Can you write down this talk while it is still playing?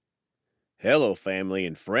Hello, family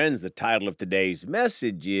and friends. The title of today's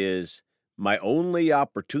message is My Only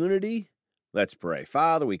Opportunity. Let's pray.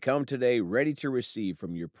 Father, we come today ready to receive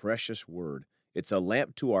from your precious word. It's a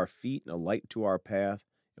lamp to our feet and a light to our path,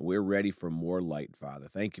 and we're ready for more light, Father.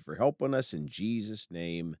 Thank you for helping us in Jesus'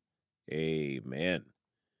 name. Amen.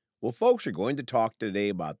 Well, folks, we're going to talk today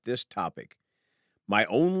about this topic, my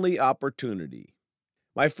only opportunity.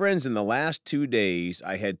 My friends, in the last 2 days,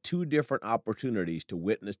 I had two different opportunities to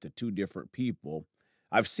witness to two different people.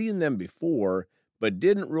 I've seen them before, but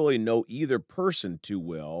didn't really know either person too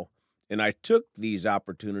well. And I took these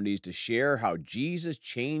opportunities to share how Jesus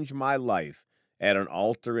changed my life at an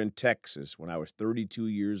altar in Texas when I was 32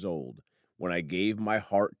 years old, when I gave my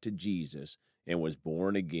heart to Jesus and was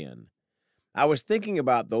born again. I was thinking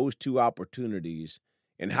about those two opportunities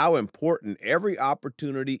and how important every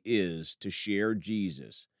opportunity is to share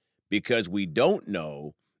Jesus, because we don't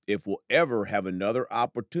know if we'll ever have another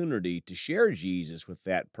opportunity to share Jesus with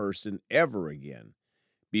that person ever again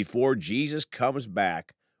before Jesus comes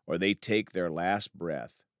back or they take their last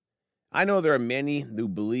breath. I know there are many who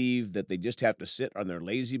believe that they just have to sit on their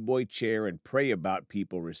lazy boy chair and pray about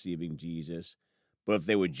people receiving Jesus, but if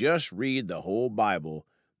they would just read the whole Bible,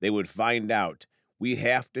 they would find out we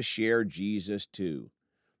have to share Jesus too.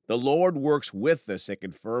 The Lord works with us and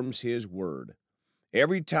confirms His word.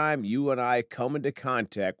 Every time you and I come into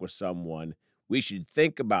contact with someone, we should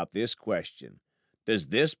think about this question. Does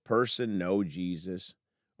this person know Jesus?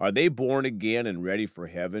 Are they born again and ready for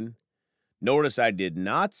heaven? Notice I did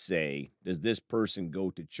not say, does this person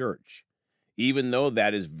go to church? Even though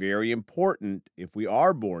that is very important if we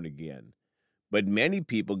are born again. But many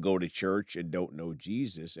people go to church and don't know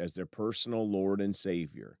Jesus as their personal Lord and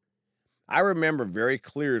Savior. I remember very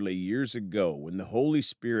clearly years ago when the Holy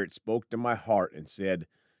Spirit spoke to my heart and said,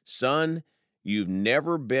 Son, you've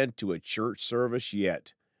never been to a church service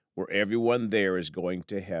yet where everyone there is going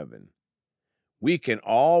to heaven. We can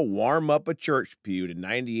all warm up a church pew to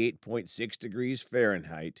 98.6 degrees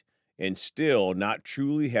Fahrenheit and still not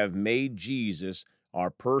truly have made Jesus our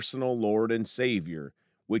personal Lord and Savior,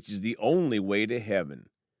 which is the only way to heaven.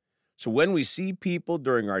 So when we see people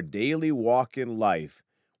during our daily walk in life,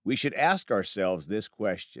 we should ask ourselves this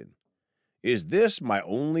question. Is this my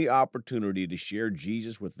only opportunity to share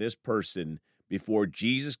Jesus with this person before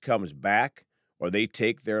Jesus comes back or they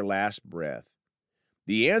take their last breath?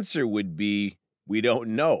 The answer would be, we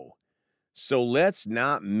don't know. So let's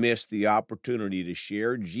not miss the opportunity to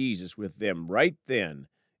share Jesus with them right then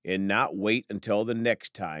and not wait until the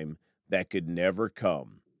next time that could never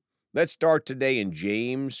come. Let's start today in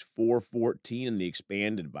James 4:14 in the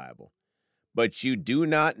Expanded Bible. But you do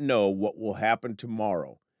not know what will happen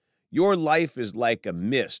tomorrow. Your life is like a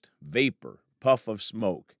mist, vapor, puff of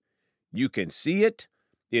smoke. You can see it,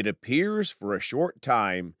 it appears for a short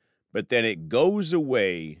time, but then it goes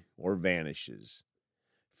away or vanishes.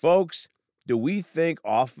 Folks, do we think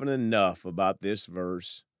often enough about this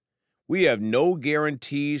verse? We have no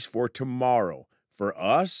guarantees for tomorrow, for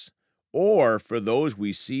us or for those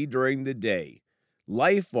we see during the day.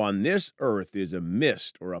 Life on this earth is a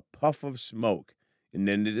mist or a puff of smoke, and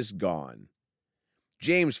then it is gone.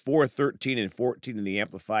 James 4:13 and 14 in the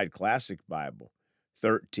Amplified Classic Bible.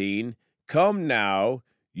 13, Come now,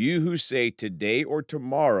 you who say today or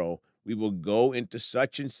tomorrow we will go into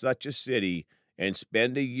such and such a city and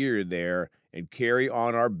spend a year there and carry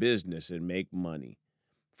on our business and make money.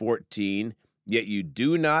 14, Yet you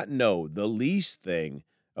do not know the least thing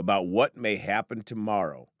about what may happen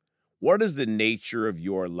tomorrow. What is the nature of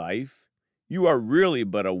your life? You are really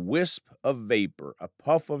but a wisp of vapor, a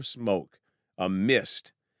puff of smoke, a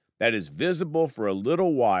mist that is visible for a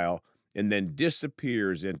little while and then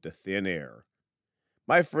disappears into thin air.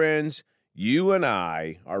 My friends, you and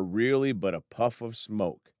I are really but a puff of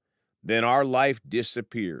smoke. Then our life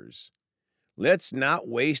disappears. Let's not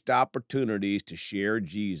waste opportunities to share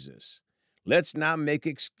Jesus. Let's not make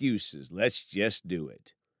excuses. Let's just do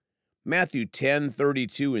it. Matthew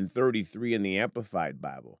 10:32 and 33 in the Amplified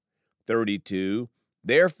Bible. 32,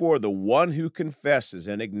 Therefore the one who confesses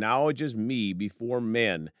and acknowledges me before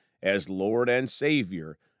men as Lord and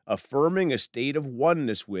Savior, affirming a state of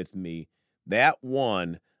oneness with me, that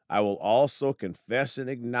one I will also confess and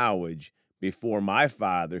acknowledge before my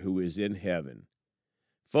Father who is in heaven.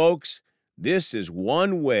 Folks, this is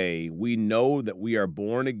one way we know that we are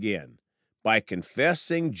born again, by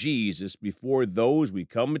confessing Jesus before those we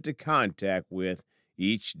come into contact with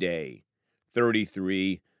each day.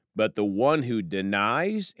 33, But the one who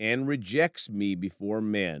denies and rejects me before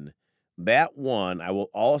men, that one I will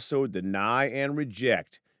also deny and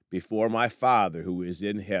reject before my Father who is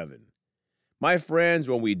in heaven. My friends,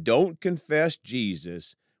 when we don't confess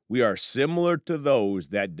Jesus, We are similar to those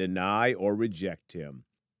that deny or reject him.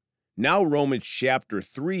 Now Romans chapter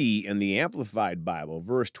 3 in the Amplified Bible,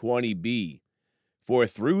 verse 20b. For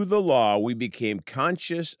through the law we became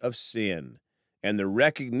conscious of sin, and the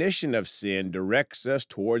recognition of sin directs us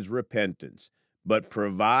towards repentance, but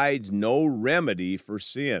provides no remedy for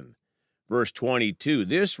sin. Verse 22,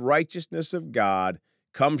 this righteousness of God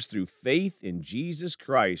comes through faith in Jesus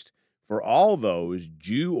Christ for all those,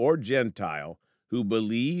 Jew or Gentile, who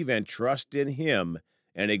believe and trust in him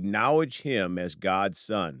and acknowledge him as God's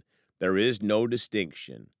Son. There is no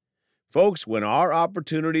distinction. Folks, when our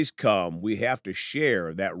opportunities come, we have to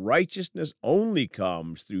share that righteousness only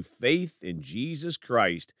comes through faith in Jesus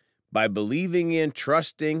Christ by believing in,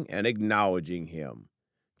 trusting, and acknowledging him.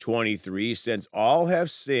 23, since all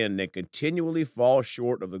have sinned and continually fall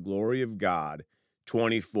short of the glory of God.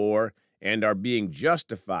 24, and are being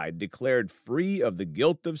justified, declared free of the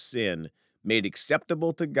guilt of sin, made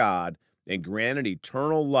acceptable to God, and granted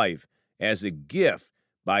eternal life as a gift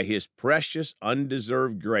by his precious,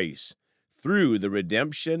 undeserved grace, through the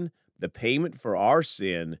redemption, the payment for our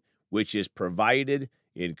sin, which is provided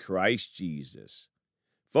in Christ Jesus.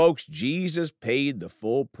 Folks, Jesus paid the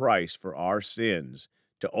full price for our sins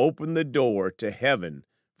to open the door to heaven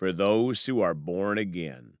for those who are born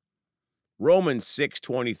again. Romans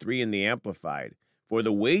 6:23 in the Amplified, for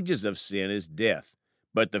the wages of sin is death,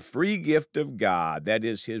 but the free gift of God, that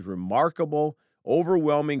is his remarkable,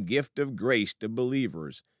 overwhelming gift of grace to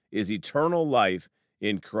believers, is eternal life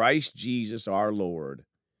in Christ Jesus our Lord.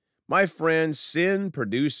 My friends, sin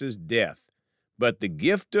produces death, but the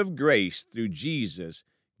gift of grace through Jesus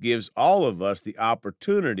gives all of us the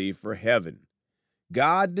opportunity for heaven.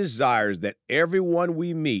 God desires that everyone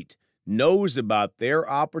we meet knows about their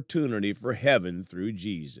opportunity for heaven through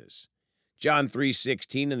Jesus. John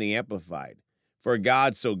 3:16 in the Amplified, for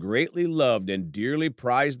God so greatly loved and dearly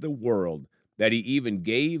prized the world that he even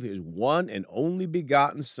gave his one and only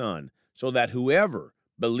begotten Son, so that whoever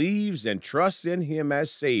believes and trusts in him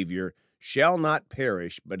as Savior shall not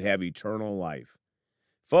perish but have eternal life.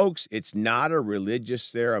 Folks, it's not a religious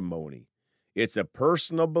ceremony. It's a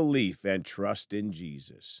personal belief and trust in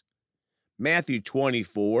Jesus. Matthew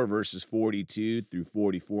 24, verses 42 through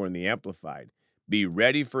 44 in the Amplified. Be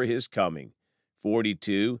ready for his coming.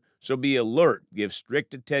 42, so be alert, give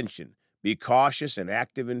strict attention, be cautious and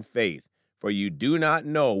active in faith, for you do not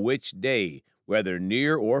know which day, whether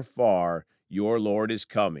near or far, your Lord is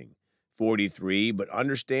coming. 43, but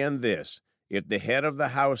understand this, if the head of the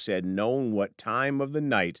house had known what time of the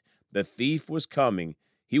night the thief was coming,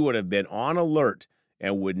 he would have been on alert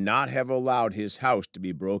and would not have allowed his house to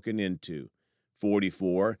be broken into.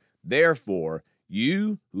 44, therefore,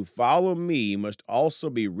 you who follow me must also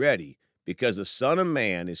be ready, because the Son of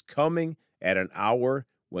Man is coming at an hour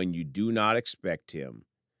when you do not expect him.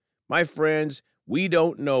 My friends, we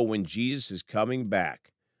don't know when Jesus is coming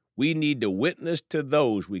back. We need to witness to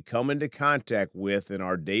those we come into contact with in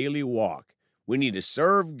our daily walk. We need to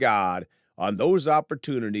serve God on those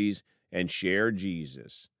opportunities and share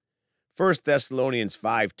Jesus. 1 Thessalonians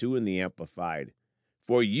 5:2 in the Amplified.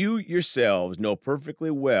 For you yourselves know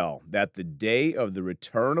perfectly well that the day of the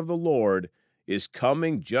return of the Lord is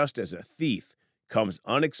coming just as a thief comes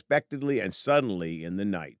unexpectedly and suddenly in the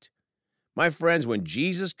night. My friends, when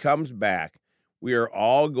Jesus comes back, we are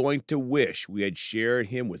all going to wish we had shared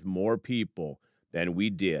him with more people than we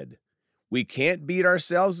did. We can't beat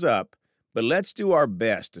ourselves up, but let's do our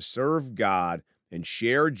best to serve God and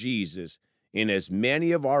share Jesus in as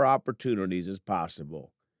many of our opportunities as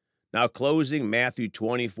possible. Now closing, Matthew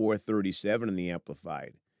 24:37 in the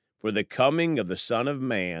Amplified. For the coming of the Son of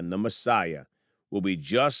Man, the Messiah, will be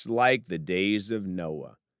just like the days of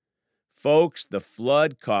Noah. Folks, the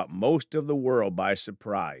flood caught most of the world by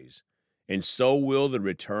surprise, and so will the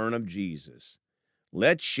return of Jesus.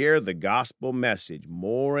 Let's share the gospel message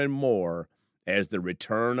more and more as the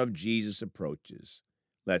return of Jesus approaches.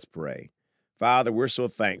 Let's pray. Father, we're so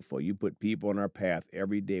thankful you put people on our path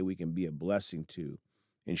every day we can be a blessing to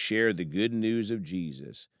and share the good news of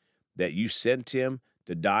Jesus, that you sent him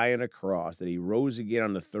to die on a cross, that he rose again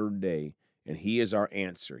on the third day, and he is our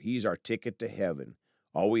answer. He's our ticket to heaven.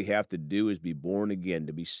 All we have to do is be born again,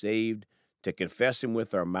 to be saved, to confess him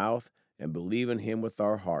with our mouth and believe in him with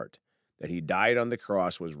our heart, that he died on the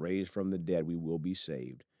cross, was raised from the dead. We will be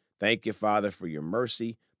saved. Thank you, Father, for your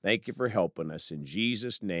mercy. Thank you for helping us. In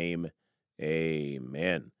Jesus' name,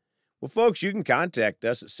 amen. Well, folks, you can contact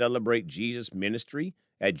us at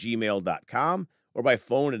celebratejesusministry@gmail.com or by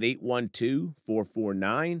phone at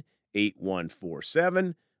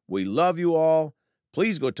 812-449-8147. We love you all.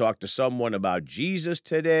 Please go talk to someone about Jesus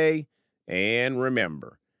today. And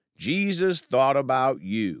remember, Jesus thought about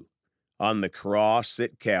you on the cross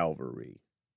at Calvary.